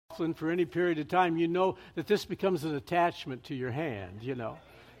Laughlin for any period of time, you know that this becomes an attachment to your hand, you know.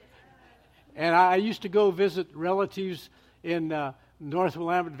 And I used to go visit relatives in North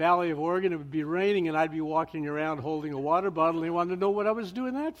Willamette Valley of Oregon. It would be raining, and I'd be walking around holding a water bottle, and they wanted to know what I was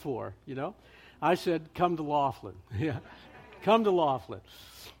doing that for, you know. I said, come to Laughlin. Yeah, come to Laughlin.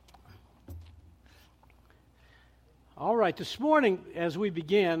 All right, this morning, as we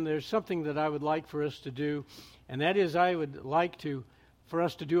begin, there's something that I would like for us to do, and that is I would like for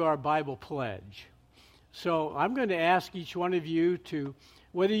us to do our Bible pledge. So I'm going to ask each one of you to,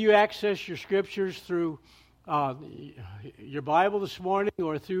 whether you access your scriptures through your Bible this morning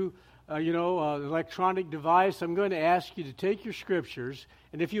or through, an electronic device, I'm going to ask you to take your scriptures,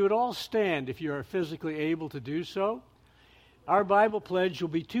 and if you would all stand, if you are physically able to do so, our Bible pledge will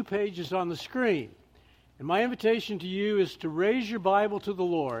be 2 pages on the screen. And my invitation to you is to raise your Bible to the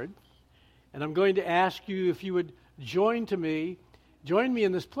Lord, and I'm going to ask you if you would join me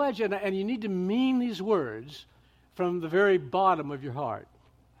in this pledge, and you need to mean these words from the very bottom of your heart.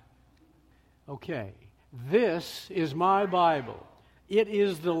 Okay, this is my Bible. It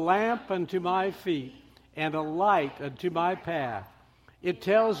is the lamp unto my feet and a light unto my path. It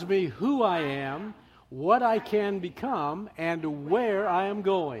tells me who I am, what I can become, and where I am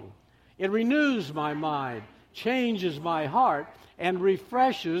going. It renews my mind, changes my heart, and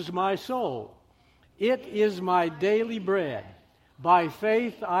refreshes my soul. It is my daily bread. By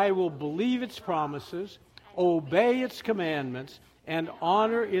faith I will believe its promises, obey its commandments, and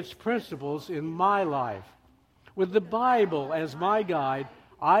honor its principles in my life. With the Bible as my guide,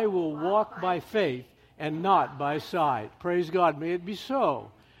 I will walk by faith and not by sight. Praise God. May it be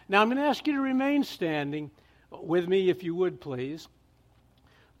so. Now I'm going to ask you to remain standing with me, if you would, please.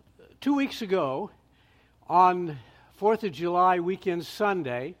 2 weeks ago, on 4th of July weekend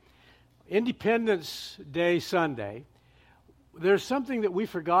Sunday, Independence Day Sunday, there's something that we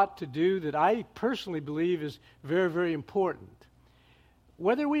forgot to do that I personally believe is very, very important.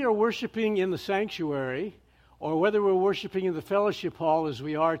 Whether we are worshiping in the sanctuary or whether we're worshiping in the fellowship hall as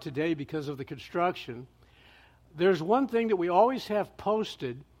we are today because of the construction, there's one thing that we always have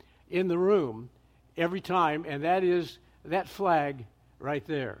posted in the room every time, and that is that flag right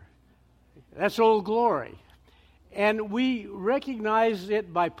there. That's Old Glory. And we recognize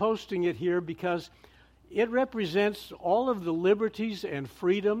it by posting it here because it represents all of the liberties and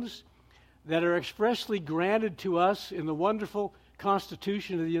freedoms that are expressly granted to us in the wonderful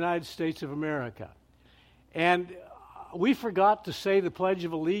Constitution of the United States of America. And we forgot to say the Pledge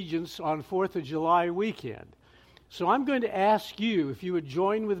of Allegiance on 4th of July weekend. So I'm going to ask you if you would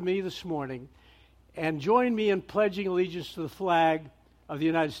join with me this morning and join me in pledging allegiance to the flag of the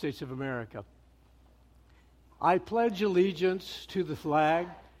United States of America. I pledge allegiance to the flag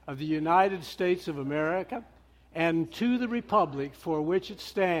of the United States of America and to the republic for which it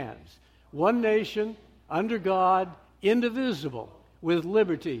stands, one nation, under God, indivisible, with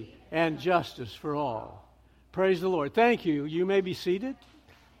liberty and justice for all. Praise the Lord. Thank you. You may be seated.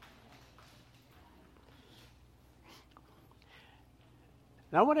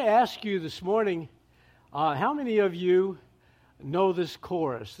 Now I want to ask you this morning, how many of you know this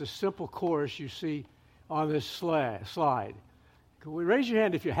chorus, this simple chorus you see on this slide? Can we raise your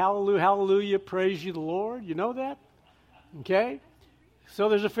hand if you hallelujah, hallelujah, praise you the Lord? You know that? Okay? So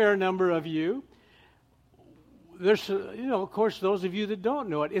there's a fair number of you. There's, of course, those of you that don't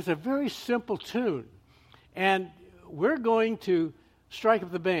know it. It's a very simple tune. And we're going to strike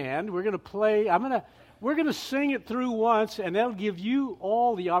up the band. We're going to play. We're going to sing it through once, and that'll give you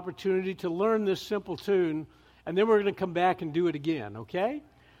all the opportunity to learn this simple tune. And then we're going to come back and do it again, okay?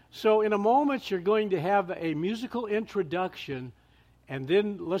 So in a moment, you're going to have a musical introduction, and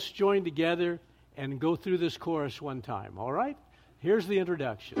then let's join together and go through this chorus one time, all right? Here's the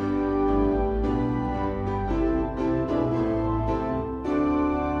introduction.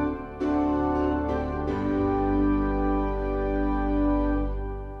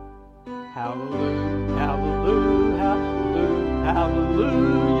 Hallelujah, hallelujah, hallelujah,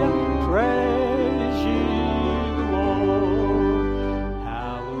 hallelujah, praise ye the Lord.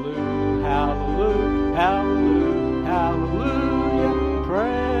 Hallelujah, hallelujah, hallelujah, hallelujah,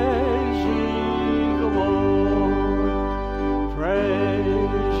 praise ye the Lord.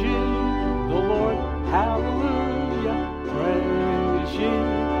 Praise ye the Lord, hallelujah, praise ye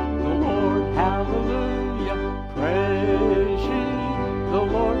the Lord, hallelujah, praise ye the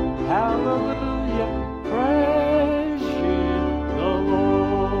Lord, hallelujah, praise ye the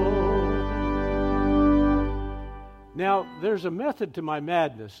Lord. Now, there's a method to my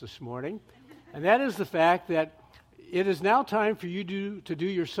madness this morning, and that is the fact that it is now time for you to do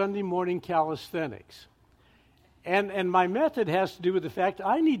your Sunday morning calisthenics. And my method has to do with the fact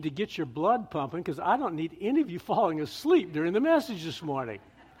I need to get your blood pumping because I don't need any of you falling asleep during the message this morning.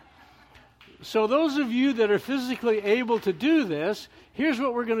 So those of you that are physically able to do this, here's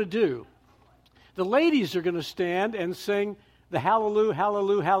what we're going to do. The ladies are going to stand and sing the Hallelujah,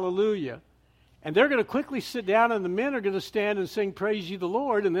 Hallelujah, Hallelujah. And they're going to quickly sit down, and the men are going to stand and sing Praise Ye the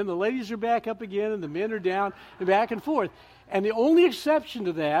Lord, and then the ladies are back up again, and the men are down, and back and forth. And the only exception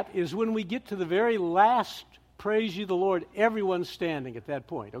to that is when we get to the very last Praise Ye the Lord, everyone's standing at that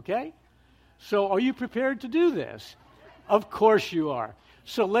point, okay? So are you prepared to do this? Of course you are.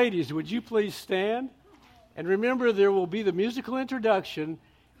 So ladies, would you please stand? And remember, there will be the musical introduction,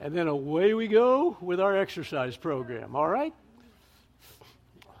 and then away we go with our exercise program, all right?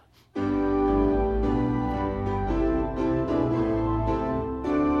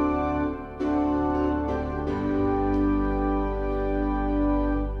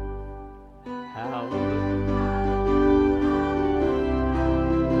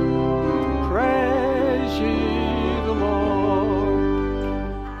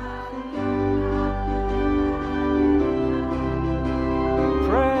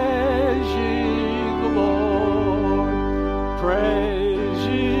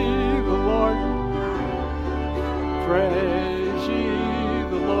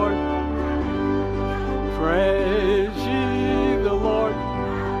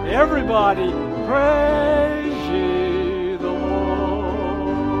 Everybody, praise ye the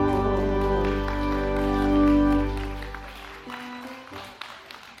Lord.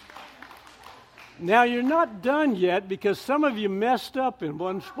 Now, you're not done yet because some of you messed up in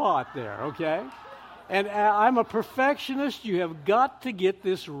one spot there, okay? And I'm a perfectionist. You have got to get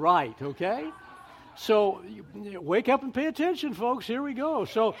this right, okay? So, wake up and pay attention, folks. Here we go.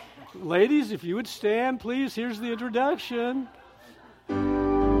 So, ladies, if you would stand, please. Here's the introduction.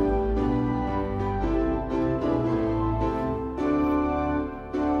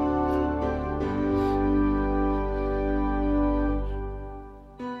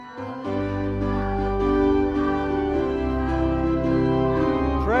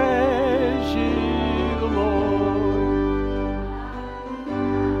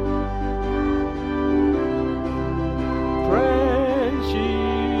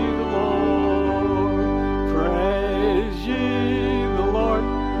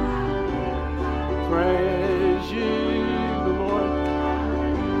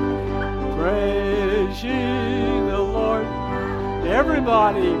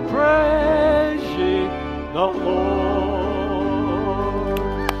 Everybody, praise ye the Lord.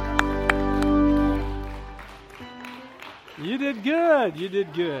 You did good. You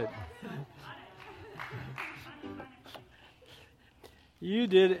did good. You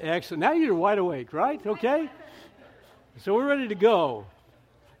did excellent. Now you're wide awake, right? Okay? So we're ready to go.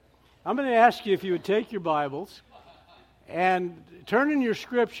 I'm going to ask you if you would take your Bibles and turn in your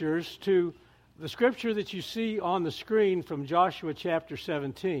scriptures to the scripture that you see on the screen from Joshua chapter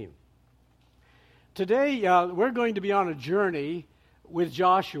 17. Today, we're going to be on a journey with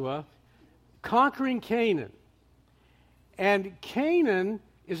Joshua, conquering Canaan. And Canaan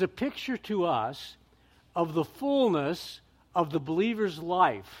is a picture to us of the fullness of the believer's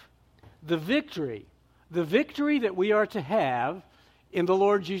life, the victory that we are to have in the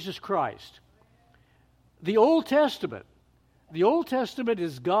Lord Jesus Christ. The Old Testament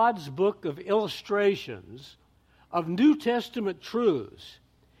is God's book of illustrations of New Testament truths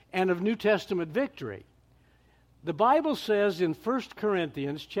and of New Testament victory. The Bible says in 1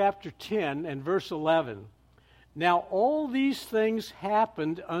 Corinthians chapter 10 and verse 11, "Now all these things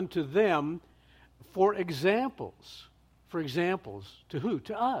happened unto them for examples." For examples to who?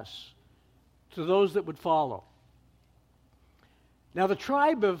 To us, to those that would follow. Now the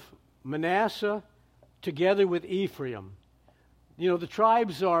tribe of Manasseh together with Ephraim, you know, the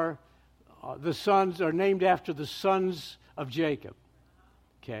tribes are named after the sons of Jacob.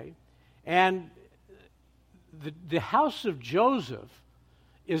 Okay? And the house of Joseph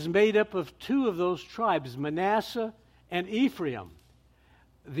is made up of two of those tribes, Manasseh and Ephraim.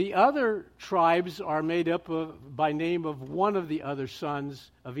 The other tribes are made up of, by name of one of the other sons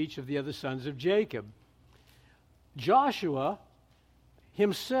of each of the other sons of Jacob. Joshua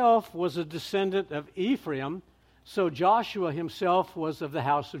himself was a descendant of Ephraim, so Joshua himself was of the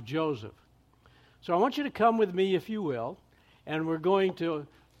house of Joseph. So I want you to come with me, if you will, and we're going to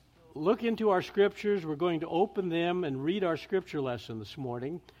look into our scriptures. We're going to open them and read our scripture lesson this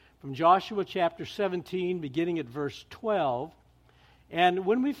morning from Joshua chapter 17, beginning at verse 12. And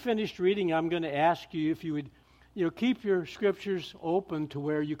when we've finished reading, I'm going to ask you if you would, keep your scriptures open to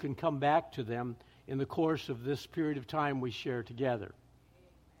where you can come back to them in the course of this period of time we share together.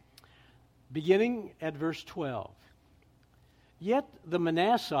 beginning at verse 12. Yet the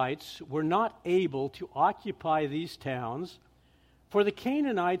Manassites were not able to occupy these towns, for the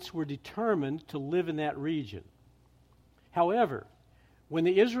Canaanites were determined to live in that region. However, when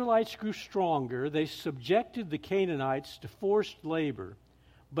the Israelites grew stronger, they subjected the Canaanites to forced labor,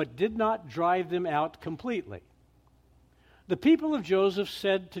 but did not drive them out completely. The people of Joseph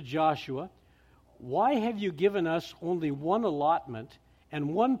said to Joshua, "Why have you given us only one allotment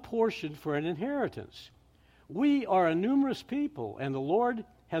and one portion for an inheritance? We are a numerous people, and the Lord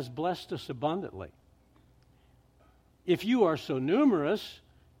has blessed us abundantly." "If you are so numerous,"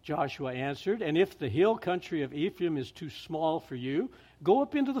 Joshua answered, "and if the hill country of Ephraim is too small for you, go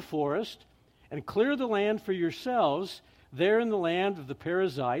up into the forest and clear the land for yourselves there in the land of the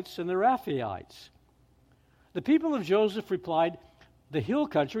Perizzites and the Rephaites." The people of Joseph replied, "The hill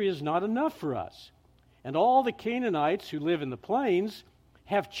country is not enough for us, and all the Canaanites who live in the plains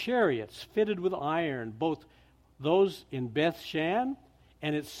have chariots fitted with iron, both those in Beth-shan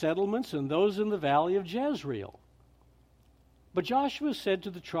and its settlements and those in the valley of Jezreel." But Joshua said to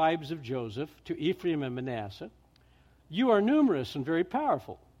the tribes of Joseph, to Ephraim and Manasseh, "You are numerous and very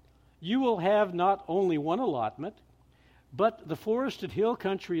powerful. You will have not only one allotment, but the forested hill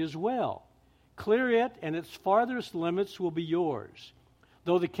country as well. Clear it, and its farthest limits will be yours.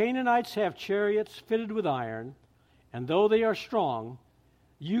 Though the Canaanites have chariots fitted with iron, and though they are strong,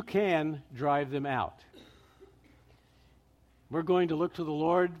 you can drive them out." We're going to look to the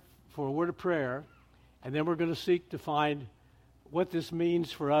Lord for a word of prayer, and then we're going to seek to find what this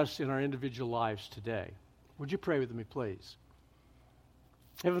means for us in our individual lives today. Would you pray with me, please?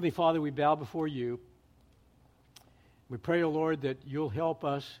 Heavenly Father, we bow before you. We pray, O Lord, that you'll help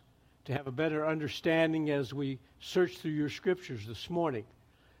us to have a better understanding as we search through your scriptures this morning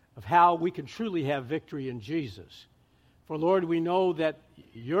of how we can truly have victory in Jesus. For, Lord, we know that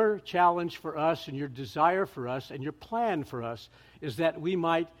your challenge for us and your desire for us and your plan for us is that we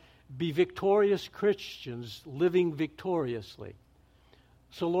might be victorious Christians living victoriously.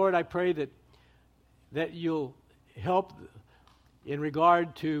 So, Lord, I pray that you'll help in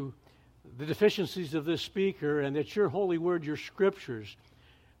regard to the deficiencies of this speaker, and that your holy word, your scriptures,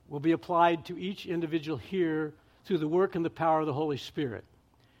 will be applied to each individual here through the work and the power of the Holy Spirit.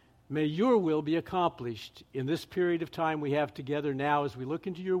 May your will be accomplished in this period of time we have together now as we look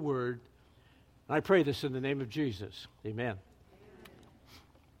into your word. And I pray this in the name of Jesus. Amen.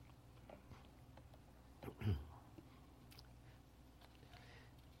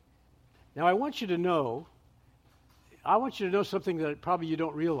 Now, I want you to know something that probably you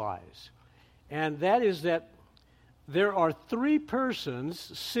don't realize, and that is that there are 3 persons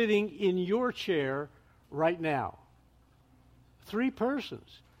sitting in your chair right now. 3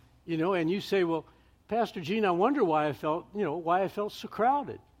 persons. And you say, "Well, Pastor Gene, I wonder why I felt so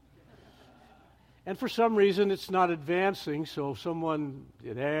crowded." And for some reason, it's not advancing, so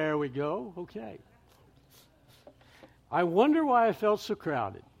there we go, okay. I wonder why I felt so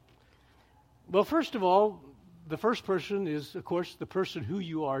crowded. Well, first of all, the first person is, of course, the person who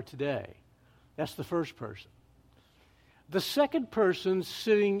you are today. That's the first person. The second person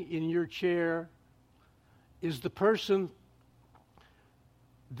sitting in your chair is the person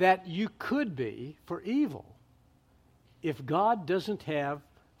that you could be for evil if God doesn't have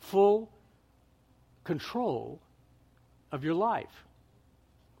full control of your life.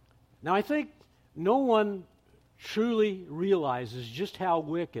 Now, I think no one truly realizes just how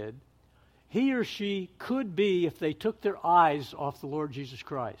wicked he or she could be if they took their eyes off the Lord Jesus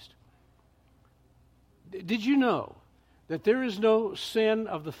Christ. Did you know that there is no sin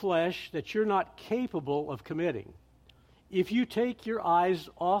of the flesh that you're not capable of committing if you take your eyes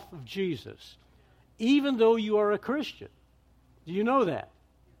off of Jesus, even though you are a Christian? Do you know that?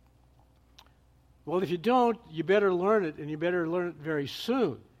 Well, if you don't, you better learn it, and you better learn it very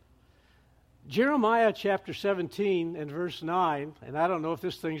soon. Jeremiah chapter 17 and verse 9, and I don't know if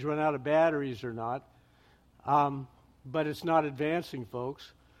this thing's run out of batteries or not, but it's not advancing,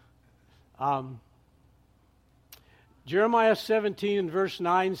 folks. Jeremiah 17 and verse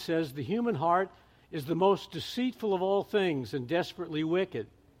 9 says, "The human heart is the most deceitful of all things and desperately wicked.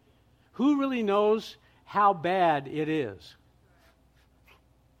 Who really knows how bad it is?"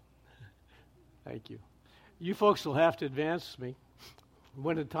 Thank you. You folks will have to advance me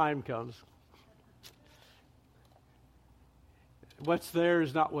when the time comes. What's there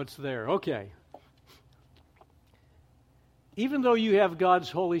is not what's there. Okay. Even though you have God's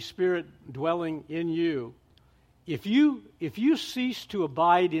Holy Spirit dwelling in you, if you cease to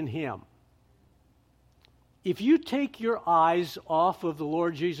abide in Him, if you take your eyes off of the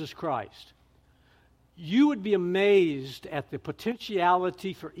Lord Jesus Christ, you would be amazed at the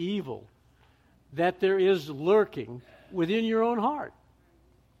potentiality for evil that there is lurking within your own heart.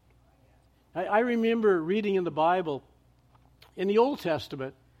 I remember reading in the Bible, in the Old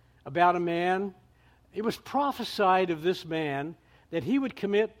Testament, about a man. It was prophesied of this man that he would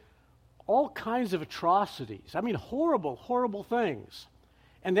commit all kinds of atrocities. I mean, horrible, horrible things.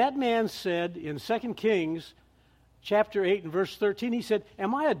 And that man said in 2 Kings chapter 8 and verse 13, he said,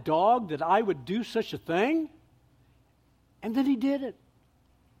 "Am I a dog that I would do such a thing?" And then he did it.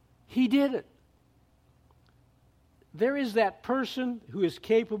 He did it. There is that person who is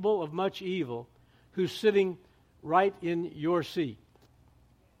capable of much evil who's sitting right in your seat.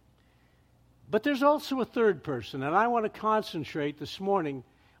 But there's also a third person, and I want to concentrate this morning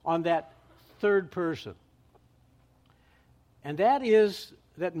on that third person. And that is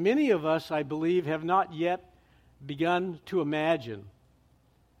that many of us, I believe, have not yet begun to imagine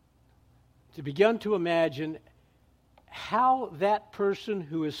how that person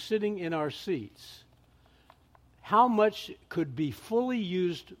who is sitting in our seats, how much could be fully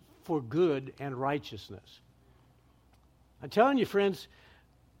used for good and righteousness. I'm telling you, friends,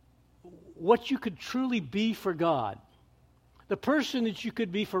 what you could truly be for God, the person that you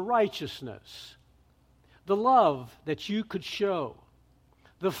could be for righteousness, the love that you could show,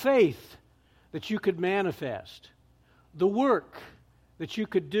 the faith that you could manifest, the work that you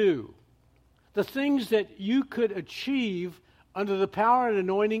could do, the things that you could achieve under the power and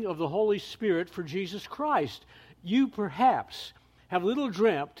anointing of the Holy Spirit for Jesus Christ. You perhaps have little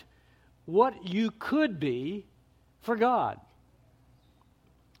dreamt what you could be for God.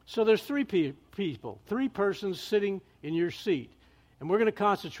 So there's three people, three persons sitting in your seat. And we're going to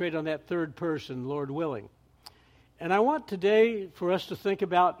concentrate on that third person, Lord willing. And I want today for us to think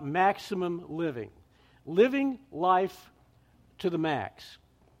about maximum living. Living life to the max.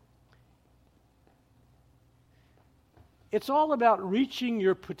 It's all about reaching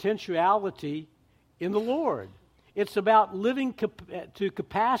your potentiality in the Lord. It's about living to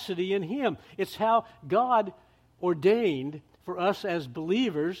capacity in Him. It's how God ordained for us as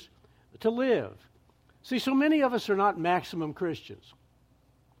believers to live. See, so many of us are not maximum Christians.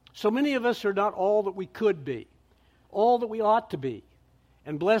 So many of us are not all that we could be, all that we ought to be,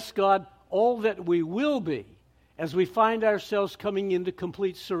 and bless God, all that we will be as we find ourselves coming into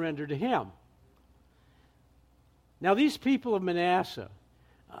complete surrender to Him. Now, these people of Manasseh,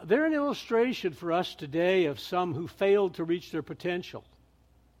 they're an illustration for us today of some who failed to reach their potential.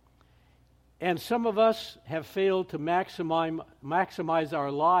 And some of us have failed to maximize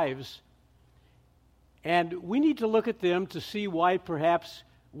our lives. And we need to look at them to see why perhaps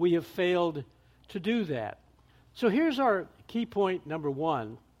we have failed to do that. So here's our key point number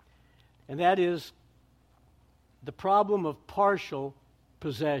one, and that is the problem of partial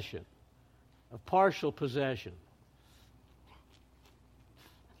possession. Of partial possession.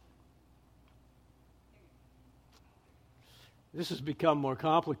 This has become more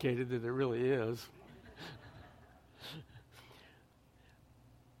complicated than it really is.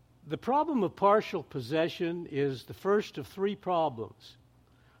 The problem of partial possession is the first of three problems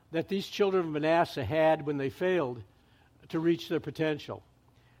that these children of Manasseh had when they failed to reach their potential.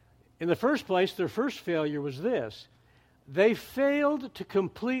 In the first place, their first failure was this. They failed to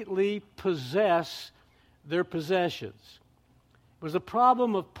completely possess their possessions. It was a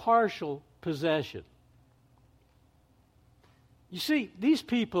problem of partial possession. You see, these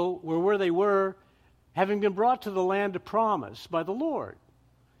people were where they were, having been brought to the land of promise by the Lord.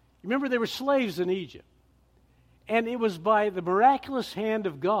 Remember, they were slaves in Egypt. And it was by the miraculous hand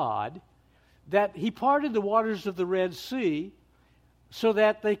of God that He parted the waters of the Red Sea so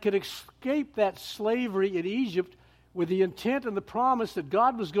that they could escape that slavery in Egypt with the intent and the promise that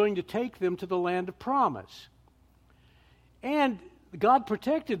God was going to take them to the land of promise. And God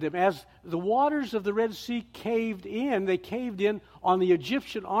protected them. As the waters of the Red Sea caved in, they caved in on the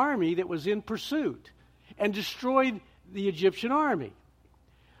Egyptian army that was in pursuit and destroyed the Egyptian army.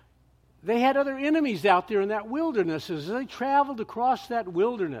 They had other enemies out there in that wilderness. As they traveled across that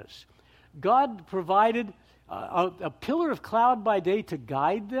wilderness, God provided a pillar of cloud by day to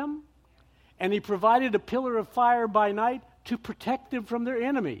guide them, and He provided a pillar of fire by night to protect them from their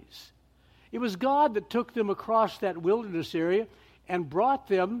enemies. It was God that took them across that wilderness area and brought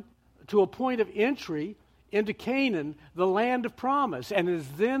them to a point of entry into Canaan, the land of promise. And it is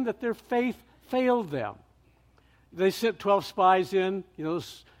then that their faith failed them. They sent 12 spies in.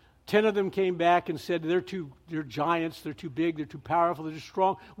 10 of them came back and said, they're giants, they're too big, they're too powerful, they're too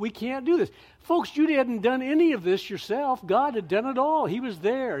strong. We can't do this. Folks, you hadn't done any of this yourself. God had done it all. He was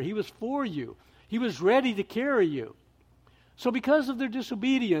there. He was for you. He was ready to carry you. So because of their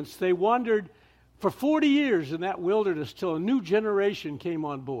disobedience, they wandered for 40 years in that wilderness till a new generation came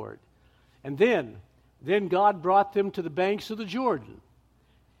on board. And then God brought them to the banks of the Jordan.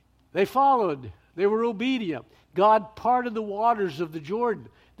 They followed. They were obedient. God parted the waters of the Jordan.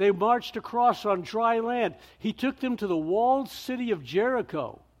 They marched across on dry land. He took them to the walled city of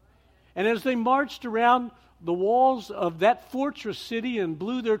Jericho. And as they marched around the walls of that fortress city and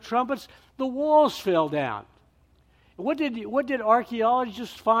blew their trumpets, the walls fell down. What did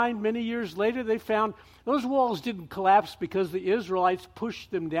archaeologists find many years later? They found those walls didn't collapse because the Israelites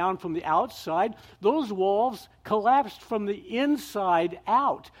pushed them down from the outside. Those walls collapsed from the inside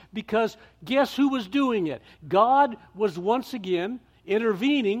out because guess who was doing it? God was once again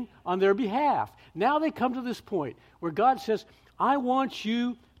intervening on their behalf. Now they come to this point where God says, I want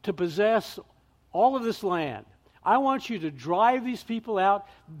you to possess all of this land. I want you to drive these people out.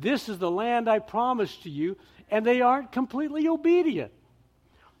 This is the land I promised to you. And they aren't completely obedient.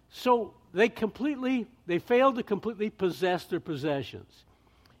 So they failed to completely possess their possessions.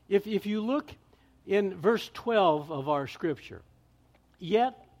 If you look in verse 12 of our scripture,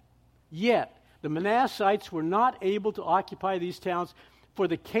 yet the Manassites were not able to occupy these towns, for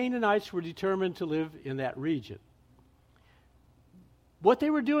the Canaanites were determined to live in that region. What they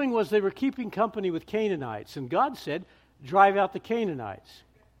were doing was they were keeping company with Canaanites, and God said, drive out the Canaanites.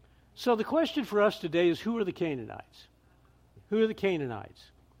 So the question for us today is, who are the Canaanites? Who are the Canaanites?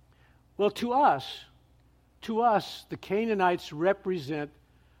 Well, to us, the Canaanites represent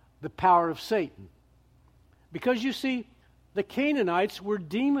the power of Satan. Because you see, the Canaanites were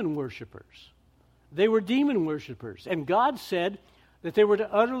demon worshipers. They were demon worshipers. And God said that they were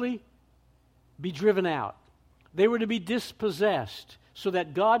to utterly be driven out. They were to be dispossessed so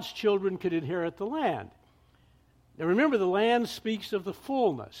that God's children could inherit the land. Now remember, the land speaks of the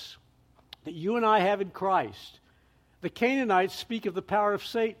fullness that you and I have in Christ. The Canaanites speak of the power of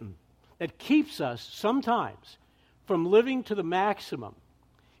Satan that keeps us sometimes from living to the maximum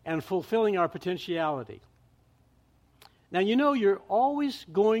and fulfilling our potentiality. Now you know you're always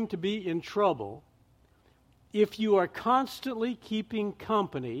going to be in trouble if you are constantly keeping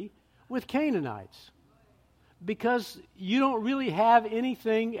company with Canaanites, because you don't really have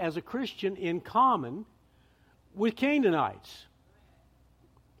anything as a Christian in common with Canaanites.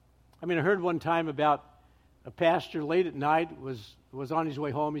 I mean, I heard one time about a pastor late at night was on his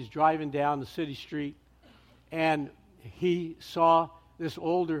way home. He's driving down the city street, and he saw this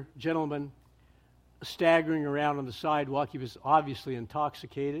older gentleman staggering around on the sidewalk. He was obviously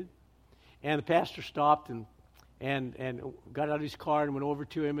intoxicated, and the pastor stopped and got out of his car and went over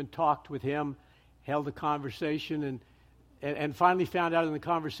to him and talked with him, held a conversation, and finally found out in the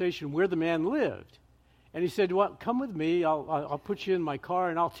conversation where the man lived. And he said, well, come with me, I'll put you in my car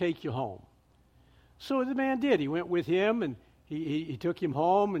and I'll take you home. So the man did. He went with him, and he took him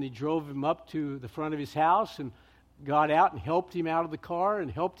home, and he drove him up to the front of his house and got out and helped him out of the car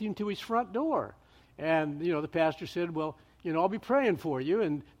and helped him to his front door. And, the pastor said, well, I'll be praying for you.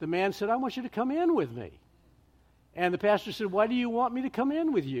 And the man said, I want you to come in with me. And the pastor said, why do you want me to come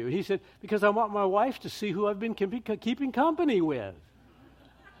in with you? And he said, because I want my wife to see who I've been keeping company with.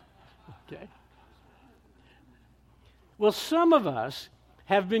 Okay. Well, some of us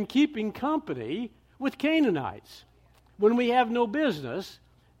have been keeping company with Canaanites when we have no business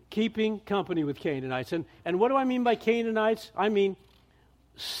keeping company with Canaanites. And what do I mean by Canaanites? I mean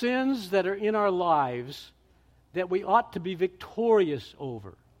sins that are in our lives that we ought to be victorious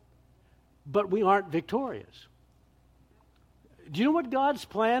over, but we aren't victorious. Do you know what God's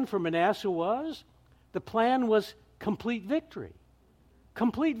plan for Manasseh was? The plan was complete victory.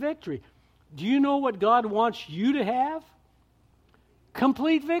 Complete victory. Do you know what God wants you to have?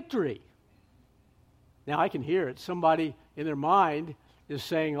 Complete victory. Now I can hear it. Somebody in their mind is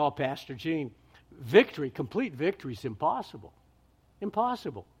saying, oh, Pastor Gene, complete victory is impossible.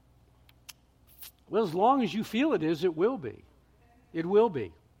 Impossible. Well, as long as you feel it is, it will be. It will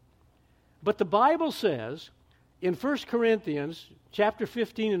be. But the Bible says in 1 Corinthians chapter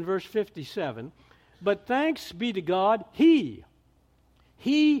 15 and verse 57, but thanks be to God, He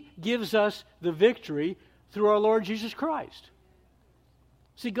gives us the victory through our Lord Jesus Christ.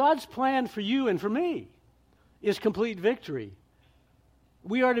 See, God's plan for you and for me is complete victory.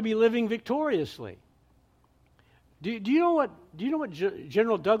 We are to be living victoriously. Do you know what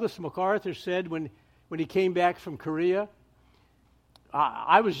General Douglas MacArthur said when he came back from Korea?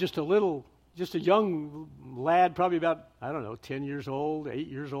 I was just a young lad, probably about, 10 years old, 8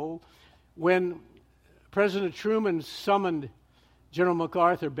 years old, when President Truman summoned General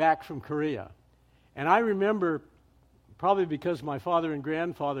MacArthur back from Korea. And I remember, probably because my father and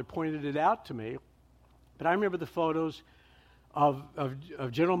grandfather pointed it out to me, but I remember the photos of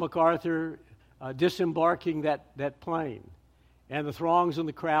General MacArthur disembarking that plane. and the throngs and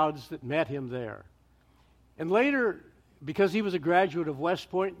the crowds that met him there. And later, because he was a graduate of West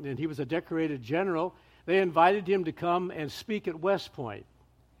Point and he was a decorated general, they invited him to come and speak at West Point.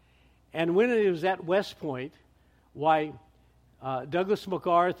 And when it was at West Point, Douglas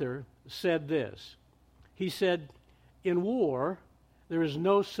MacArthur said this. He said, "In war, there is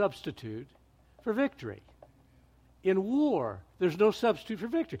no substitute for victory." In war, there's no substitute for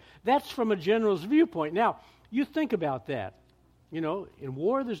victory. That's from a general's viewpoint. Now, you think about that. You know, in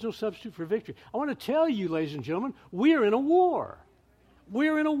war, there's no substitute for victory. I want to tell you, ladies and gentlemen, we're in a war.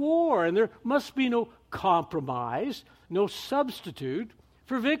 We're in a war, and there must be no compromise, no substitute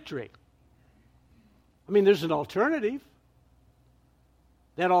for victory. I mean, there's an alternative.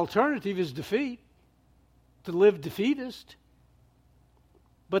 That alternative is defeat, to live defeatist.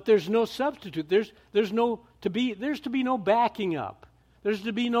 But there's no substitute. There's to be no backing up. There's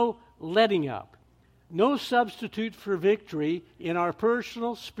to be no letting up. No substitute for victory in our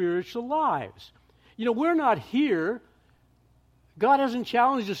personal spiritual lives. You know, we're not here. God hasn't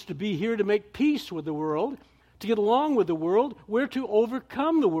challenged us to be here to make peace with the world, to get along with the world. We're to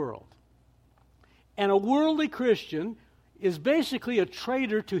overcome the world. And a worldly Christian is basically a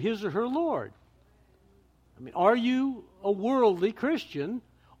traitor to his or her Lord. I mean, are you a worldly Christian,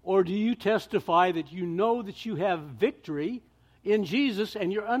 or do you testify that you know that you have victory in Jesus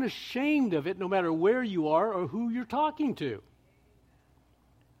and you're unashamed of it no matter where you are or who you're talking to?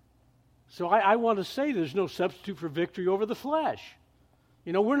 So I want to say there's no substitute for victory over the flesh.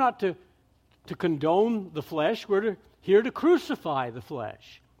 You know, we're not to condone the flesh. We're here to crucify the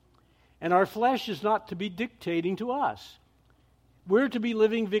flesh. And our flesh is not to be dictating to us. We're to be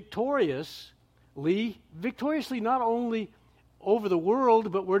living victoriously not only over the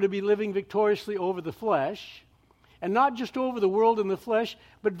world, but we're to be living victoriously over the flesh. And not just over the world and the flesh,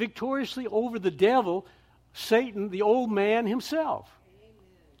 but victoriously over the devil, Satan, the old man himself. Amen.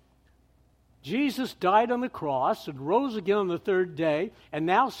 Jesus died on the cross and rose again on the third day, and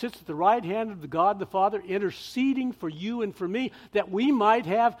now sits at the right hand of the God the Father, interceding for you and for me, that we might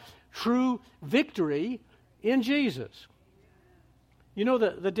have true victory in Jesus. You know,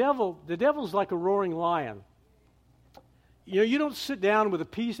 the devil's like a roaring lion. You know, you don't sit down at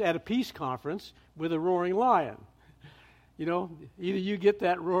a peace conference with a roaring lion. You know, either you get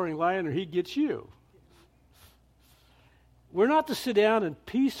that roaring lion or he gets you. We're not to sit down and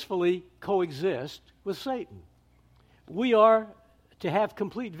peacefully coexist with Satan. We are to have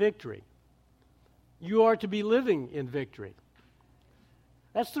complete victory. You are to be living in victory.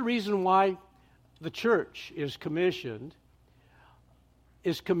 That's the reason why the church is commissioned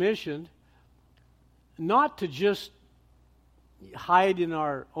not to just hide in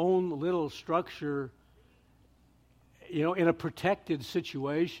our own little structure, you know, in a protected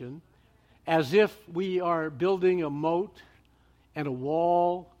situation, as if we are building a moat and a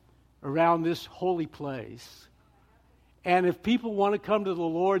wall around this holy place. And if people want to come to the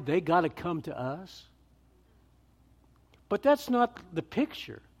Lord, they got to come to us. But that's not the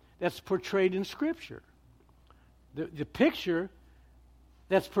picture that's portrayed in Scripture. The picture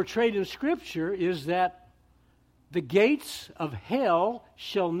that's portrayed in Scripture is that the gates of hell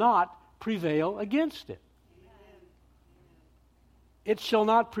shall not prevail against it. It shall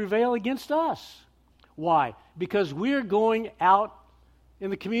not prevail against us. Why? Because we're going out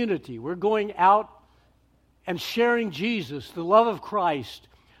in the community. We're going out and sharing Jesus, the love of Christ,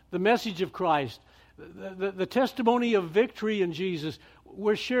 the message of Christ, the testimony of victory in Jesus.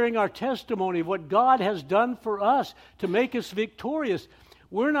 We're sharing our testimony of what God has done for us to make us victorious.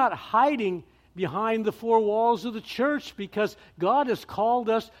 We're not hiding behind the four walls of the church, because God has called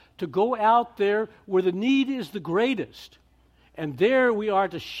us to go out there where the need is the greatest. And there we are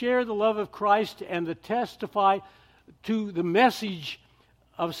to share the love of Christ and to testify to the message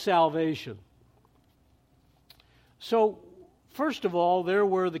of salvation. So, first of all, there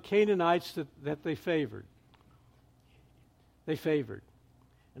were the Canaanites that they favored. They favored.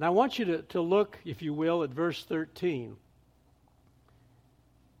 And I want you to look, if you will, at verse 13.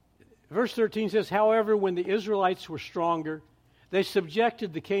 Verse 13 says, "However, when the Israelites were stronger, they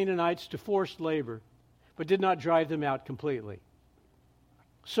subjected the Canaanites to forced labor, but did not drive them out completely."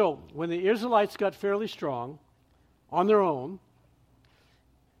 So, when the Israelites got fairly strong on their own,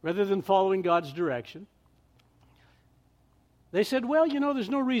 rather than following God's direction, they said, well, you know, there's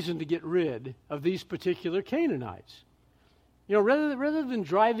no reason to get rid of these particular Canaanites. You know, rather than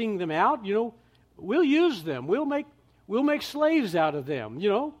driving them out, you know, we'll use them. We'll make slaves out of them, you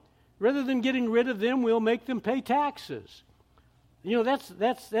know. Rather than getting rid of them, we'll make them pay taxes. You know,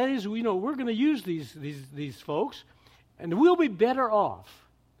 that is, you know, we're going to use these folks, and we'll be better off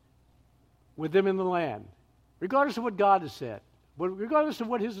with them in the land, regardless of what God has said. regardless of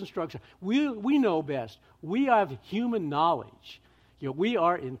what his instructions are. We know best. We have human knowledge. We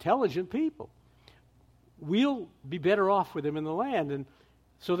are intelligent people. We'll be better off with him in the land. And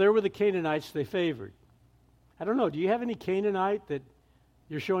so there were the Canaanites they favored. I don't know, do you have any Canaanite that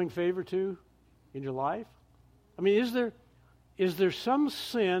you're showing favor to in your life? I mean, is there some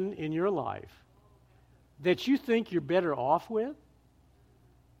sin in your life that you think you're better off with?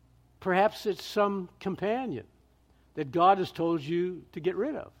 Perhaps it's some companion that God has told you to get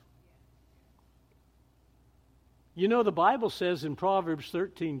rid of. The Bible says in Proverbs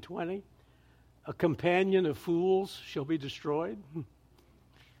 13:20, a companion of fools shall be destroyed.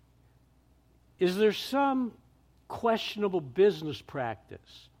 Is there some questionable business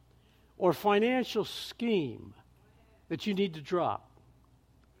practice or financial scheme that you need to drop?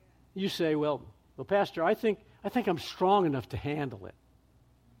 You say, well, Pastor, I think I'm strong enough to handle it.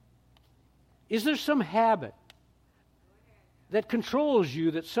 Is there some habit that controls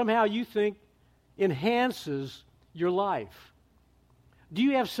you that somehow you think enhances your life? Do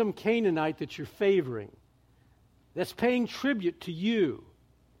you have some Canaanite that you're favoring that's paying tribute to you,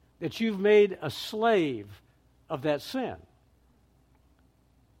 that you've made a slave of that sin?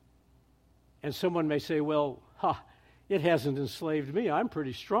 And someone may say, well, it hasn't enslaved me. I'm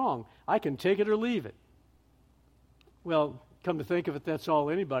pretty strong. I can take it or leave it. Well, come to think of it, that's all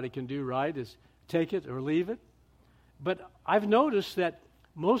anybody can do, right, is take it or leave it. But I've noticed that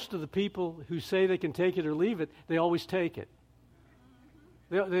most of the people who say they can take it or leave it, they always take it.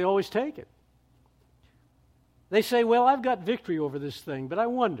 They always take it. They say, well, I've got victory over this thing, but I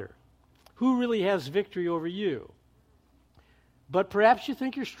wonder, who really has victory over you? But perhaps you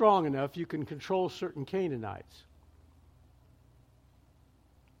think you're strong enough you can control certain Canaanites.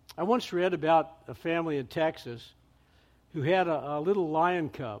 I once read about a family in Texas who had a little lion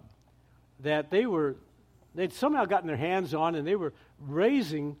cub that they'd somehow gotten their hands on, and they were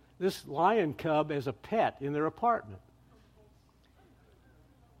raising this lion cub as a pet in their apartment.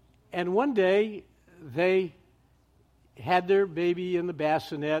 And one day, they had their baby in the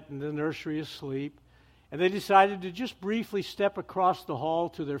bassinet in the nursery asleep, and they decided to just briefly step across the hall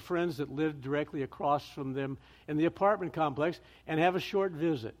to their friends that lived directly across from them in the apartment complex and have a short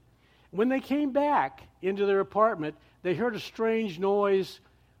visit. When they came back into their apartment, they heard a strange noise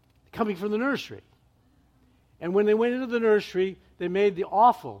coming from the nursery. And when they went into the nursery, they made the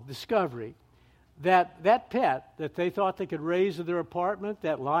awful discovery that pet that they thought they could raise in their apartment,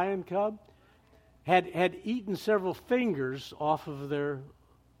 that lion cub, had eaten several fingers off of their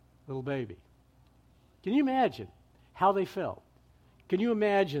little baby. Can you imagine how they felt? Can you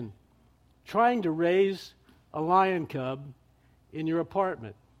imagine trying to raise a lion cub in your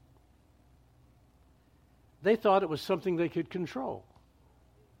apartment? They thought it was something they could control.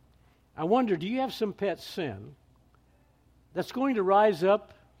 I wonder, do you have some pet sin that's going to rise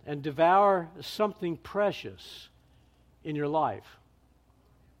up and devour something precious in your life?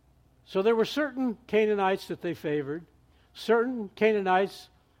 So there were certain Canaanites that they favored, certain Canaanites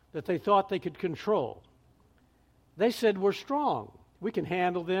that they thought they could control. They said, we're strong. We can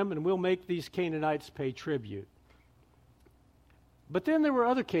handle them, and we'll make these Canaanites pay tribute. But then there were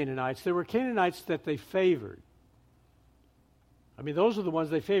other Canaanites. There were Canaanites that they favored. I mean, those are the ones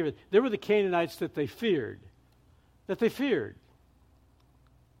they favored. There were the Canaanites that they feared.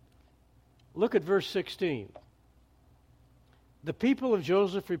 Look at verse 16. The people of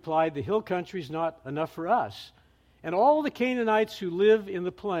Joseph replied, the hill country is not enough for us, and all the Canaanites who live in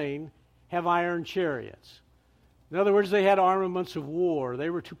the plain have iron chariots. In other words, they had armaments of war. They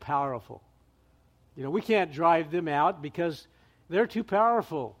were too powerful. We can't drive them out because they're too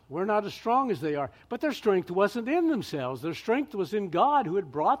powerful. We're not as strong as they are. But their strength wasn't in themselves. Their strength was in God who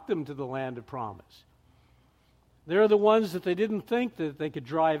had brought them to the land of promise. They're the ones that they didn't think that they could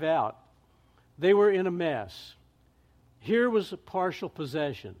drive out. They were in a mess. Here was a partial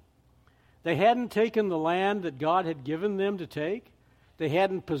possession. They hadn't taken the land that God had given them to take. They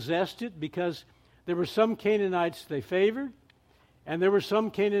hadn't possessed it because there were some Canaanites they favored, and there were some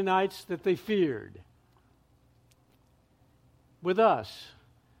Canaanites that they feared. With us,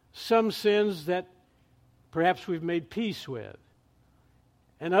 some sins that perhaps we've made peace with,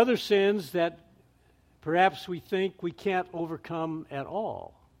 and other sins that perhaps we think we can't overcome at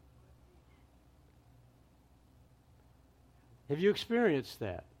all. Have you experienced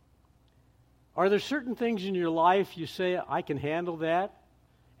that? Are there certain things in your life you say, I can handle that,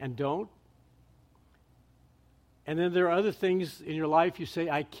 and don't? And then there are other things in your life you say,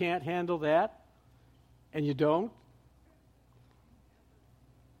 I can't handle that, and you don't?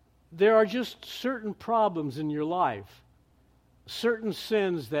 There are just certain problems in your life, certain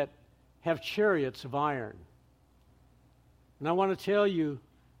sins that have chariots of iron. And I want to tell you,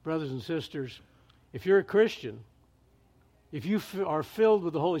 brothers and sisters, if you're a Christian, if you are filled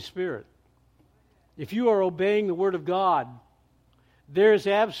with the Holy Spirit, if you are obeying the Word of God, there is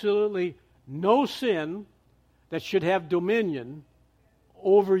absolutely no sin that should have dominion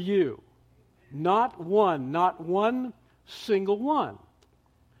over you. Not one single one.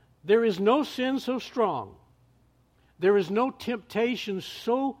 There is no sin so strong. There is no temptation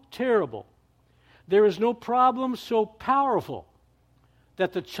so terrible. There is no problem so powerful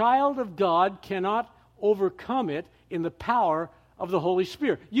that the child of God cannot overcome it in the power of the Holy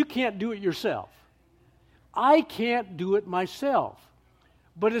Spirit. You can't do it yourself. I can't do it myself.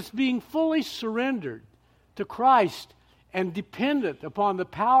 But it's being fully surrendered to Christ and dependent upon the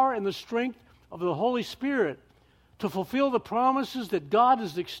power and the strength of the Holy Spirit to fulfill the promises that God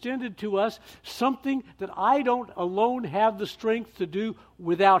has extended to us, something that I don't alone have the strength to do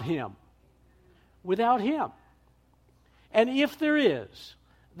without Him. Without Him. And if there is,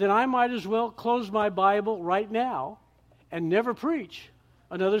 then I might as well close my Bible right now and never preach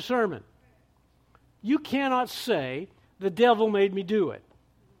another sermon. You cannot say, the devil made me do it,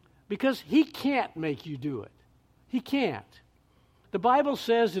 because he can't make you do it. He can't. The Bible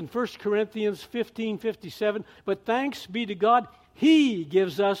says in 1 Corinthians 15:57, but thanks be to God, He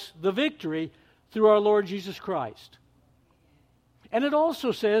gives us the victory through our Lord Jesus Christ. And it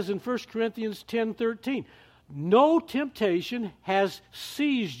also says in 1 Corinthians 10:13, no temptation has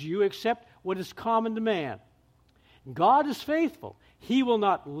seized you except what is common to man. God is faithful. He will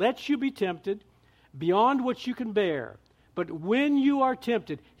not let you be tempted beyond what you can bear. But when you are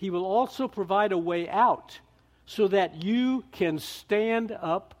tempted, He will also provide a way out so that you can stand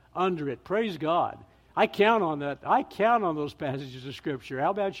up under it. Praise God. I count on that. I count on those passages of Scripture. How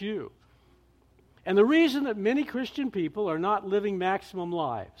about you? And the reason that many Christian people are not living maximum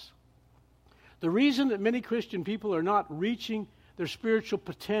lives, the reason that many Christian people are not reaching their spiritual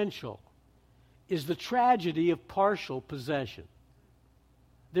potential is the tragedy of partial possession.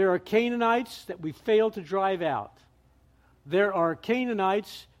 There are Canaanites that we fail to drive out. There are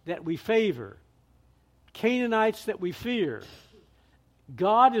Canaanites that we favor, Canaanites that we fear.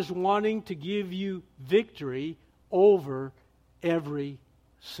 God is wanting to give you victory over every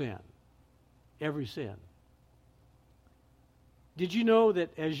sin. Every sin. Did you know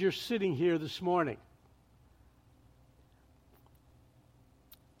that as you're sitting here this morning,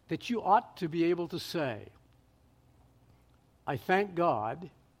 that you ought to be able to say, I thank God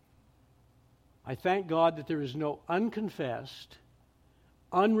that there is no unconfessed,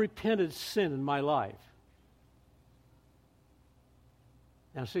 unrepented sin in my life.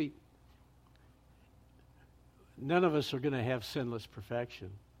 Now see, none of us are going to have sinless perfection.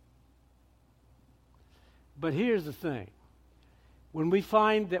 But here's the thing. When we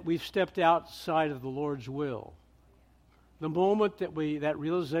find that we've stepped outside of the Lord's will, the moment that that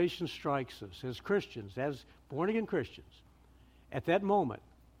realization strikes us as Christians, as born-again Christians, at that moment,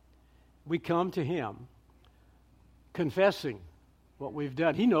 we come to Him confessing what we've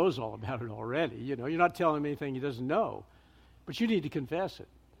done. He knows all about it already. You know, you're not telling him anything He doesn't know, but you need to confess it.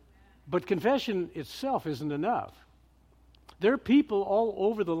 But confession itself isn't enough. There are people all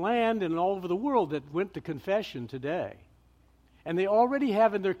over the land and all over the world that went to confession today. And they already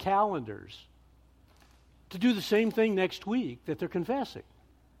have in their calendars to do the same thing next week that they're confessing.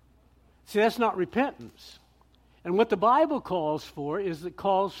 See, that's not repentance. And what the Bible calls for is it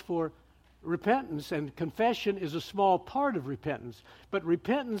calls for repentance, and confession is a small part of repentance. But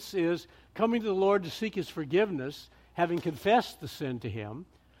repentance is coming to the Lord to seek His forgiveness, having confessed the sin to Him,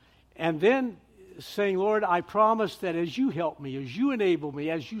 and then saying, Lord, I promise that as you help me, as you enable me,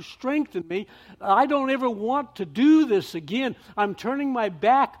 as you strengthen me, I don't ever want to do this again. I'm turning my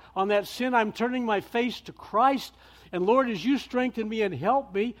back on that sin. I'm turning my face to Christ. And Lord, as you strengthen me and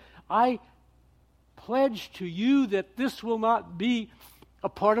help me, I pledge to you that this will not be a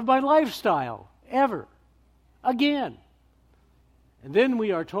part of my lifestyle ever again. And then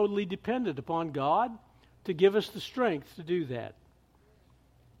we are totally dependent upon God to give us the strength to do that.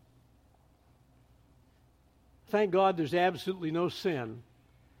 Thank God there's absolutely no sin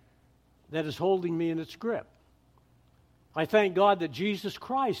that is holding me in its grip. I thank God that Jesus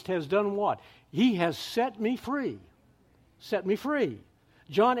Christ has done what? He has set me free. Set me free.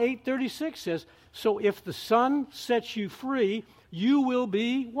 John 8:36 says, so if the Son sets you free, you will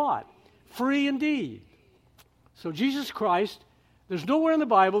be what? Free indeed. So Jesus Christ, there's nowhere in the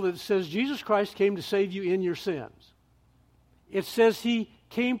Bible that says Jesus Christ came to save you in your sins. It says He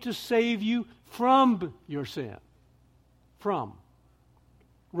came to save you from your sin. From.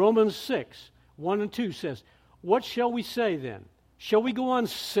 Romans 6:1 and 2 says, what shall we say then? Shall we go on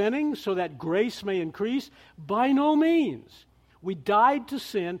sinning so that grace may increase? By no means. We died to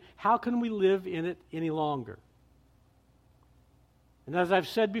sin. How can we live in it any longer? And as I've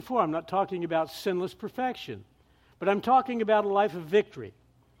said before, I'm not talking about sinless perfection, but I'm talking about a life of victory,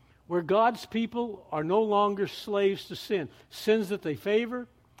 where God's people are no longer slaves to sin, sins that they favor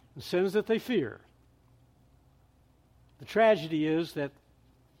and sins that they fear. The tragedy is that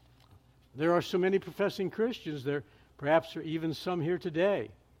there are so many professing Christians, there perhaps are even some here today,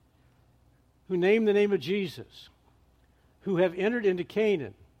 who name the name of Jesus, who have entered into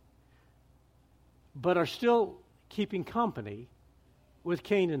Canaan, but are still keeping company with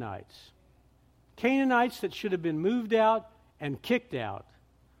Canaanites. Canaanites that should have been moved out and kicked out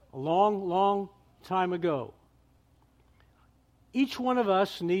a long, long time ago. Each one of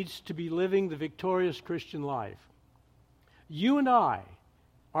us needs to be living the victorious Christian life. You and I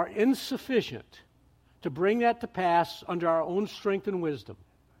are insufficient to bring that to pass under our own strength and wisdom.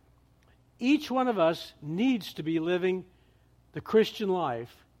 Each one of us needs to be living the Christian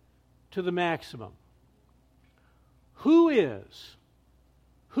life to the maximum. Who is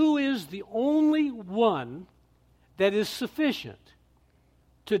the only one that is sufficient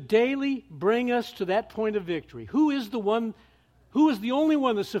to daily bring us to that point of victory? Who is the only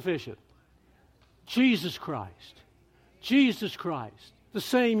one that's sufficient? Jesus Christ. Jesus Christ, the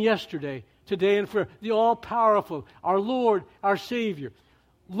same yesterday, today, and forever, the all-powerful, our Lord, our Savior.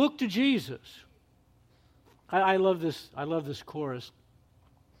 Look to Jesus. I love this chorus.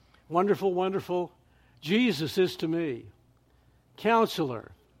 Wonderful, wonderful, Jesus is to me.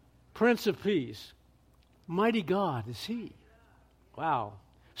 Counselor, Prince of Peace, mighty God is He. Wow.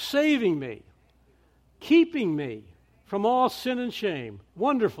 Saving me, keeping me from all sin and shame.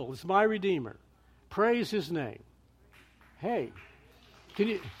 Wonderful is my Redeemer. Praise His name. Hey, can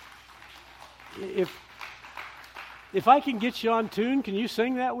you, if I can get you on tune, can you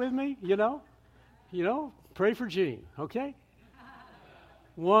sing that with me? You know, pray for Gene, okay?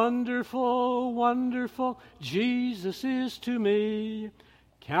 Wonderful, wonderful, Jesus is to me.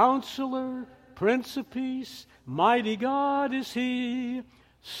 Counselor, Prince of Peace, mighty God is He.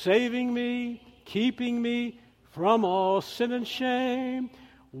 Saving me, keeping me from all sin and shame.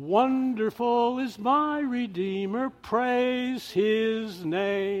 Wonderful is my Redeemer, praise His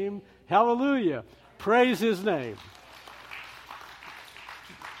name. Hallelujah, praise His name.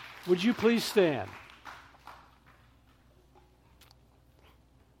 Would you please stand?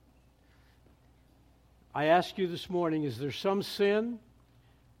 I ask you this morning, is there some sin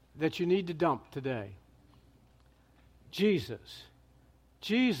that you need to dump today? Jesus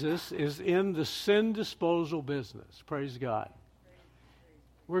is in the sin disposal business. Praise God.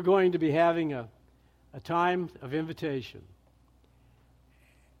 We're going to be having a time of invitation.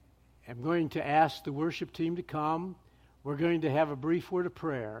 I'm going to ask the worship team to come. We're going to have a brief word of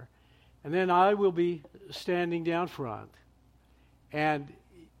prayer. And then I will be standing down front. And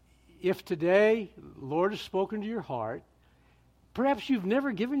if today the Lord has spoken to your heart, perhaps you've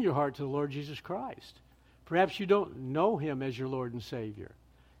never given your heart to the Lord Jesus Christ. Perhaps you don't know Him as your Lord and Savior.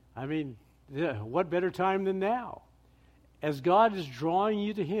 I mean, what better time than now? As God is drawing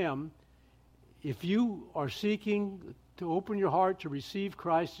you to Him, if you are seeking to open your heart to receive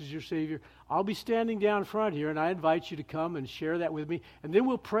Christ as your Savior, I'll be standing down front here, and I invite you to come and share that with me, and then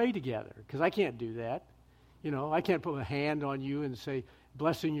we'll pray together, because I can't do that. You know, I can't put my hand on you and say,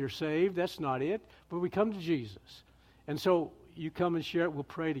 blessing, you're saved. That's not it. But we come to Jesus. And so you come and share it. We'll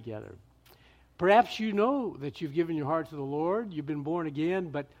pray together. Perhaps you know that you've given your heart to the Lord. You've been born again,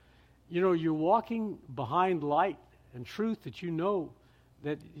 but, you know, you're walking behind light and truth that you know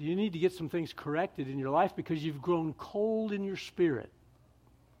that you need to get some things corrected in your life because you've grown cold in your spirit.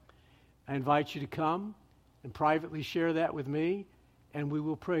 I invite you to come and privately share that with me, and we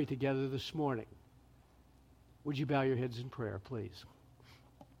will pray together this morning. Would you bow your heads in prayer, please?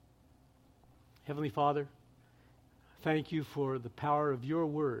 Heavenly Father, thank you for the power of your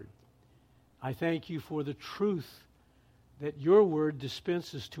word. I thank you for the truth that your word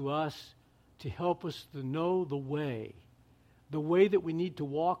dispenses to us to help us to know the way that we need to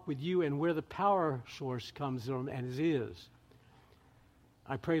walk with you and where the power source comes from and is.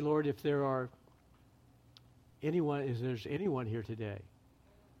 I pray, Lord, if there's anyone here today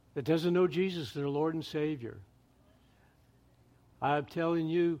that doesn't know Jesus as their Lord and Savior, I'm telling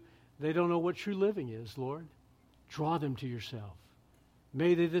you, they don't know what true living is, Lord. Draw them to yourself.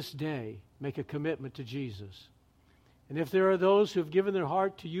 May they this day make a commitment to Jesus. And if there are those who have given their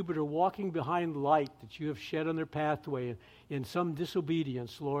heart to you but are walking behind light that you have shed on their pathway in some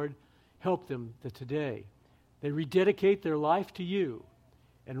disobedience, Lord, help them that today they rededicate their life to you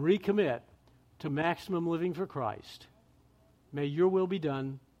and recommit to maximum living for Christ. May your will be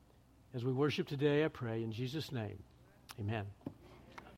done as we worship today, I pray, in Jesus' name. Amen.